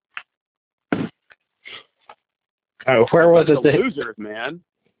 Where was it? Losers, man.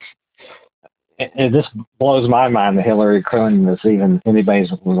 It just blows my mind that Hillary Clinton is even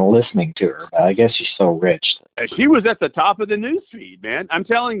anybody's listening to her. But I guess she's so rich. She was at the top of the news feed, man. I'm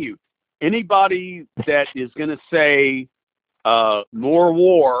telling you, anybody that is going to say more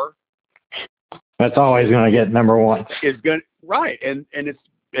war, that's always going to get number one. Is going right, and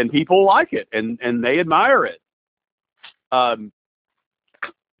people like it, and they admire it.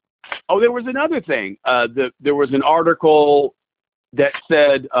 There was another thing. There was an article that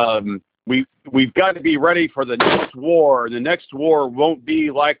said we've got to be ready for the next war. The next war won't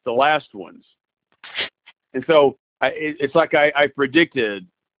be like the last ones. And so it's like I predicted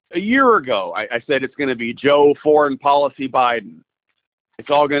a year ago. I said it's going to be Joe foreign policy Biden. It's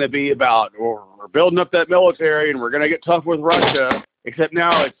all going to be about we're building up that military and we're going to get tough with Russia. Except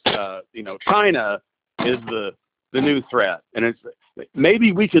now it's China is the new threat, and it's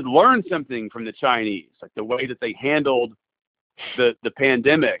maybe we could learn something from the Chinese, like the way that they handled the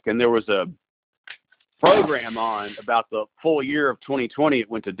pandemic. And there was a program on about the full year of 2020. It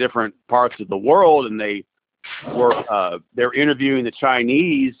went to different parts of the world, and they're interviewing the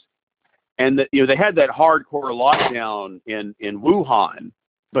Chinese, and they had that hardcore lockdown in Wuhan,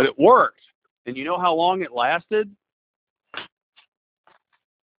 but it worked. And you know how long it lasted?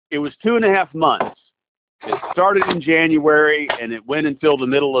 It was 2.5 months. It started in January and it went until the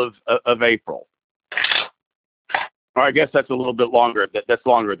middle of April. or I guess that's a little bit longer. That's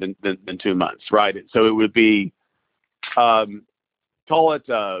longer than 2 months, right? So it would be, call it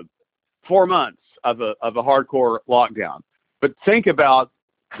 4 months of a hardcore lockdown. But think about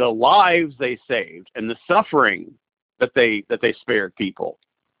the lives they saved and the suffering that they spared people.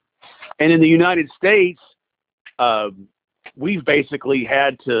 And in the United States, we've basically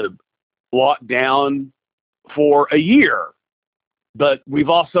had to lock down for a year. But we've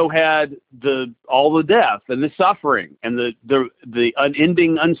also had all the death and the suffering and the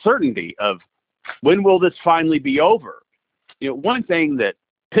unending uncertainty of when will this finally be over? One thing that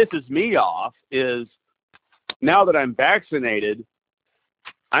pisses me off is now that I'm vaccinated,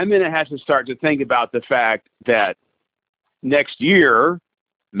 I'm going to have to start to think about the fact that next year,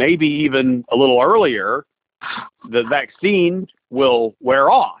 maybe even a little earlier, the vaccine will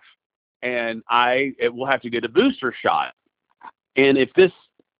wear off and it will have to get a booster shot. And if this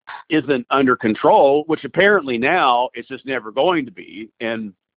isn't under control, which apparently now it's just never going to be,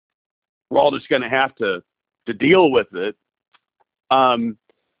 and we're all just going to have to deal with it,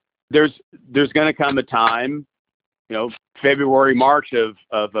 there's going to come a time, February, March of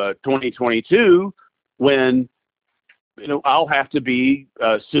 2022, when I'll have to be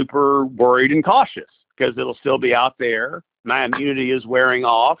super worried and cautious because it'll still be out there. My immunity is wearing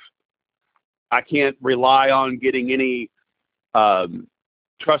off. I can't rely on getting any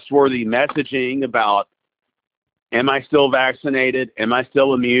trustworthy messaging about, am I still vaccinated? Am I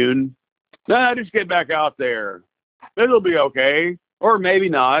still immune? No, just get back out there. It'll be okay. Or maybe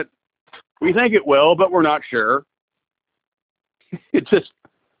not. We think it will, but we're not sure. It's just,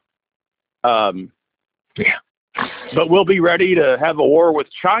 yeah. But we'll be ready to have a war with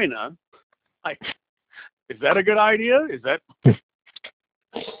China. Is that a good idea? Is that...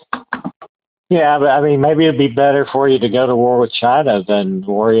 Yeah, but I mean, maybe it'd be better for you to go to war with China than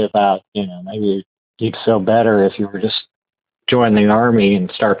worry about, maybe you'd feel better if you were just join the army and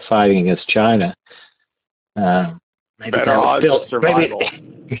start fighting against China. Maybe better odds of survival.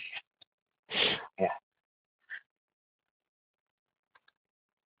 Yeah.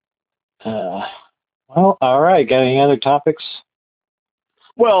 Well, all right. Got any other topics?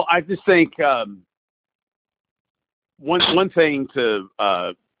 Well, I just think one thing to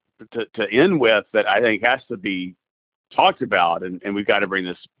end with that I think has to be talked about, and we've got to bring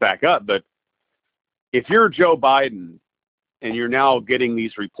this back up, but if you're Joe Biden and you're now getting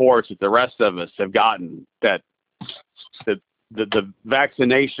these reports that the rest of us have gotten that the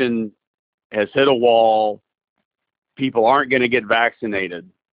vaccination has hit a wall, people aren't going to get vaccinated,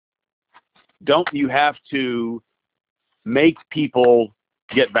 don't you have to make people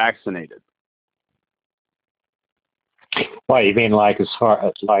get vaccinated? What you mean, like as far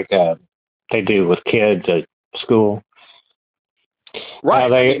as they do with kids at school?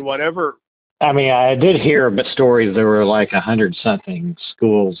 Right. Whatever. I mean, I did hear stories. There were like 100-something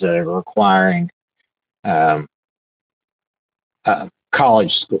schools that are requiring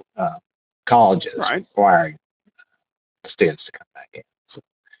colleges right. requiring students to come back in. So,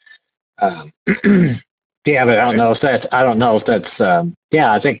 yeah, but I don't know if that's.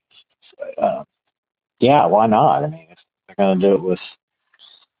 Yeah, I think. Yeah, why not? I mean, if they're going to do it with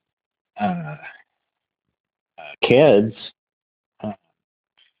kids.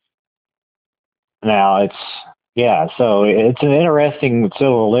 Now so it's an interesting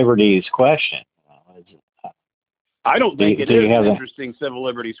civil liberties question. I don't think it is an interesting civil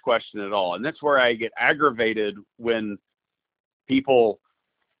liberties question at all. And that's where I get aggravated when people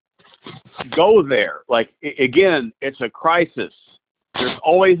go there. Like, again, it's a crisis. There's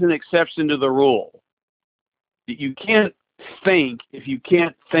always an exception to the rule. You can't think if you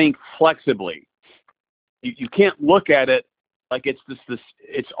can't think flexibly. You can't look at it like it's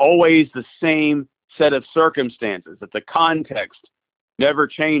it's always the same set of circumstances, that the context never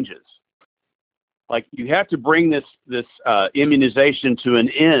changes. Like, you have to bring this immunization to an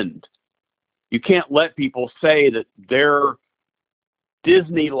end. You can't let people say that their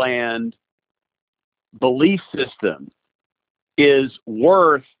Disneyland belief system is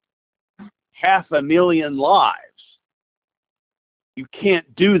worth 500,000 lives. You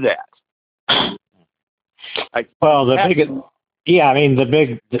can't do that. Well, the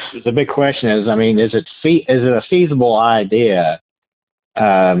big question is, I mean, is it a feasible idea,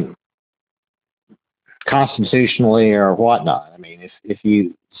 constitutionally or whatnot? I mean, if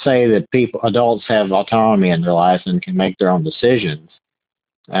you say that adults have autonomy in their lives and can make their own decisions,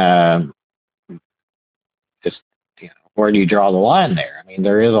 where do you draw the line there? I mean,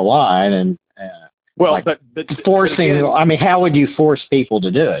 there is a line, and but forcing. Again, I mean, how would you force people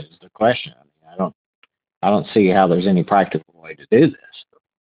to do it? Is the question. I mean, I don't see how there's any practical way to do this.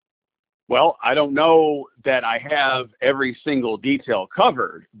 Well, I don't know that I have every single detail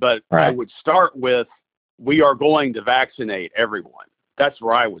covered, but Right. I would start with, we are going to vaccinate everyone. That's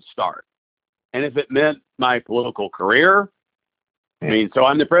where I would start. And if it meant my political career, I mean, so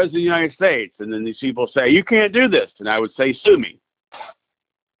I'm the president of the United States, and then these people say, you can't do this. And I would say, sue me.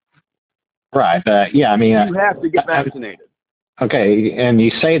 Right. Yeah, I mean, you have to get vaccinated. Okay, and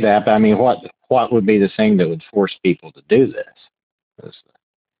you say that, but I mean, what would be the thing that would force people to do this?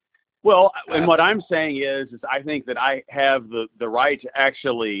 Well, and what I'm saying is I think that I have the right to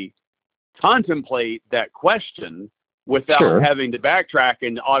actually contemplate that question without having to backtrack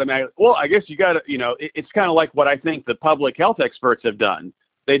and automatically. Well, I guess you got to, it's kind of like what I think the public health experts have done.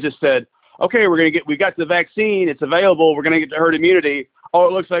 They just said, okay, we got the vaccine, it's available, we're going to get to herd immunity. Oh,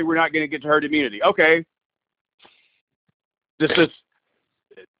 it looks like we're not going to get to herd immunity. Okay. This is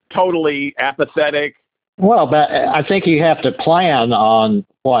totally apathetic. Well, but I think you have to plan on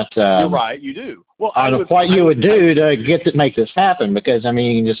what. You're right, you do. Well, what you would do to make this happen, because I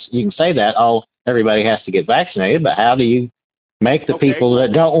mean, you can say that everybody has to get vaccinated, but how do you make the people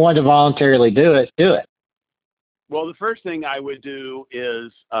that don't want to voluntarily do it? Well, the first thing I would do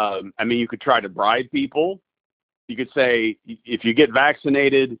is, you could try to bribe people. You could say, if you get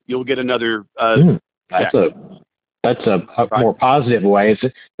vaccinated, you'll get another. That's a more positive way. It's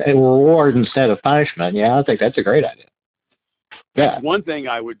a reward instead of punishment. Yeah, I think that's a great idea. Yeah. That's one thing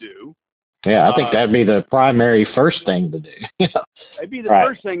I would do. Yeah, I think that'd be the primary first thing to do. That'd be the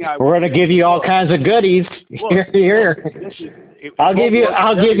first thing I would do. We're going to give you all kinds of goodies. Here. I'll give you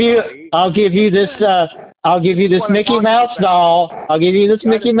this Mickey Mouse doll. I'll give you this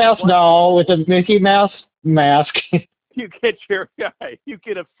Mickey Mouse doll with a Mickey Mouse mask. You get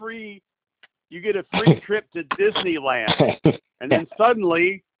a free trip to Disneyland, and then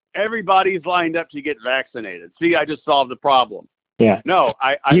suddenly everybody's lined up to get vaccinated. See, I just solved the problem. Yeah. No,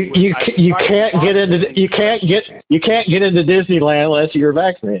 you can't get into Disneyland unless you're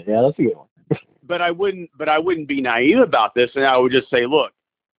vaccinated. Yeah, that's a good one. But I wouldn't be naive about this, and I would just say, look,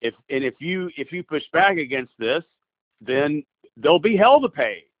 if you push back against this, then there'll be hell to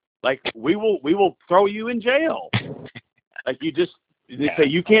pay. Like we will throw you in jail. Like they say,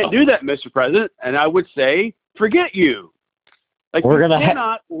 you can't do that, Mr. President. And I would say, forget you. Like, we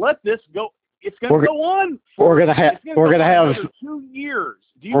cannot let this go. It's going to go on. We're going to have 2 years.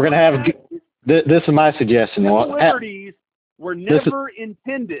 We're going to have, this is my suggestion. Liberties were never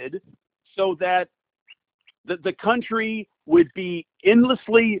intended so that the country would be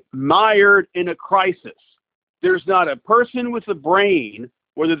endlessly mired in a crisis. There's not a person with a brain,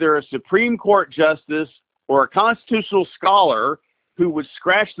 whether they're a Supreme Court justice or a constitutional scholar, who would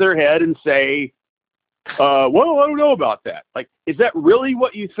scratch their head and say, well, I don't know about that. Like, is that really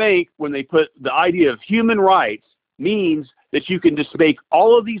what you think when they put the idea of human rights means that you can just make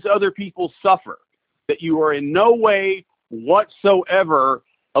all of these other people suffer, that you are in no way whatsoever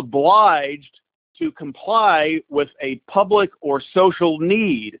obliged to comply with a public or social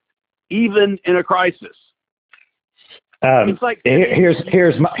need, even in a crisis? It's like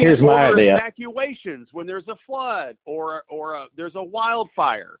here's my idea. Evacuations when there's a flood or there's a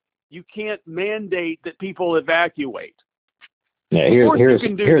wildfire, you can't mandate that people evacuate. Yeah,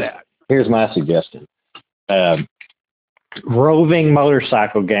 here's my suggestion. Roving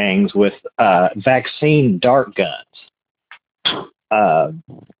motorcycle gangs with vaccine dart guns.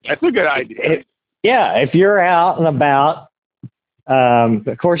 That's a good idea. If you're out and about,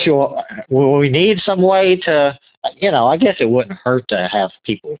 of course we need some way to. I guess it wouldn't hurt to have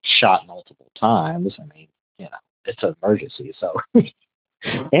people shot multiple times. I mean, it's an emergency. So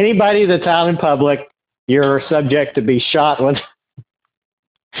anybody that's out in public, you're subject to be shot with.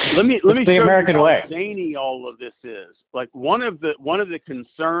 Let me the show American you way. How zany all of this is. Like one of the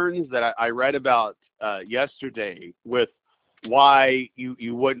concerns that I read about yesterday with why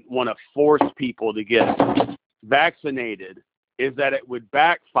you wouldn't want to force people to get vaccinated is that it would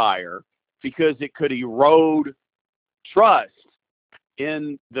backfire because it could erode trust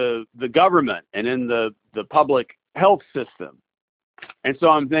in the government and in the public health system. And so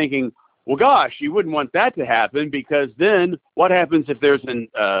I'm thinking, well, gosh, you wouldn't want that to happen, because then what happens if there's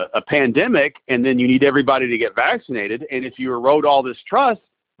a pandemic and then you need everybody to get vaccinated? And if you erode all this trust,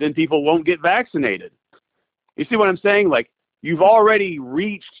 then people won't get vaccinated. You see what I'm saying? Like, you've already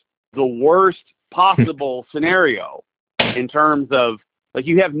reached the worst possible scenario in terms of, like,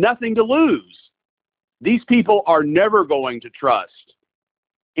 you have nothing to lose. These people are never going to trust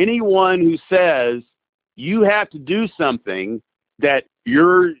anyone who says you have to do something that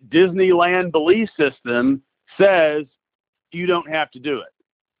your Disneyland belief system says you don't have to do it.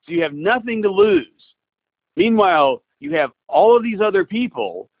 So you have nothing to lose. Meanwhile, you have all of these other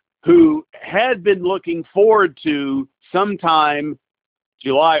people who had been looking forward to sometime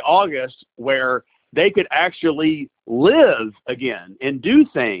July, August, where they could actually live again and do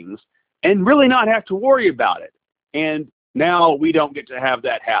things and really not have to worry about it. And now we don't get to have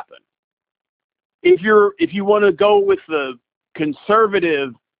that happen. If you want to go with the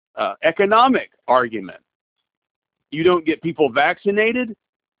conservative economic argument, you don't get people vaccinated,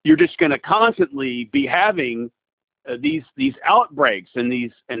 you're just going to constantly be having these outbreaks and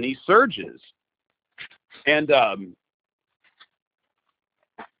these surges, and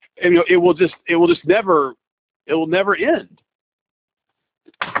it will never end.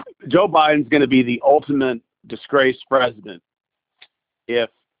 Joe Biden's going to be the ultimate disgraced president if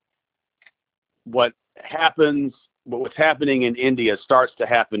what's happening in India starts to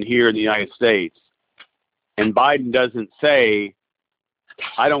happen here in the United States, and Biden doesn't say,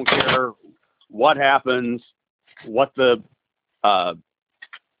 I don't care what happens, what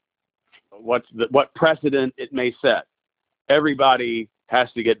precedent it may set. Everybody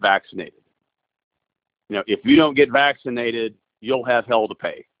has to get vaccinated. If you don't get vaccinated, you'll have hell to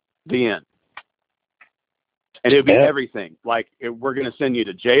pay. The end. And it'll be everything. Like, we're going to send you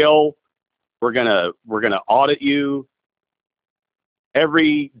to jail. We're gonna audit you.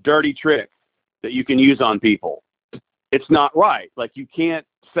 Every dirty trick that you can use on people. It's not right. Like, you can't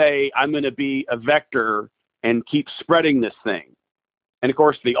say, I'm going to be a vector and keep spreading this thing. And of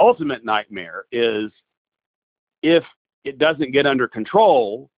course, the ultimate nightmare is if it doesn't get under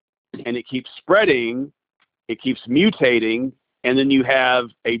control and it keeps spreading, it keeps mutating, and then you have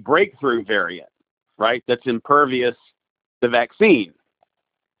a breakthrough variant, right, that's impervious to vaccine.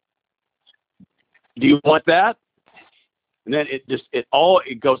 Do you want that? And then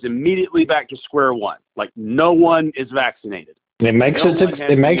it goes immediately back to square one. Like, no one is vaccinated. It makes it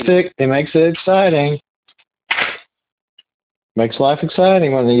exciting. Makes life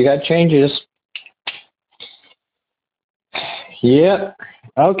exciting when you got changes. Yep.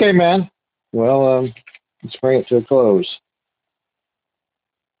 Okay, man. Well, let's bring it to a close.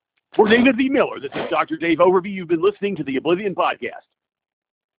 For David V. Miller, this is Dr. Dave Overby. You've been listening to the Oblivion Podcast.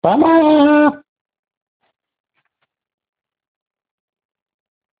 Bye-bye.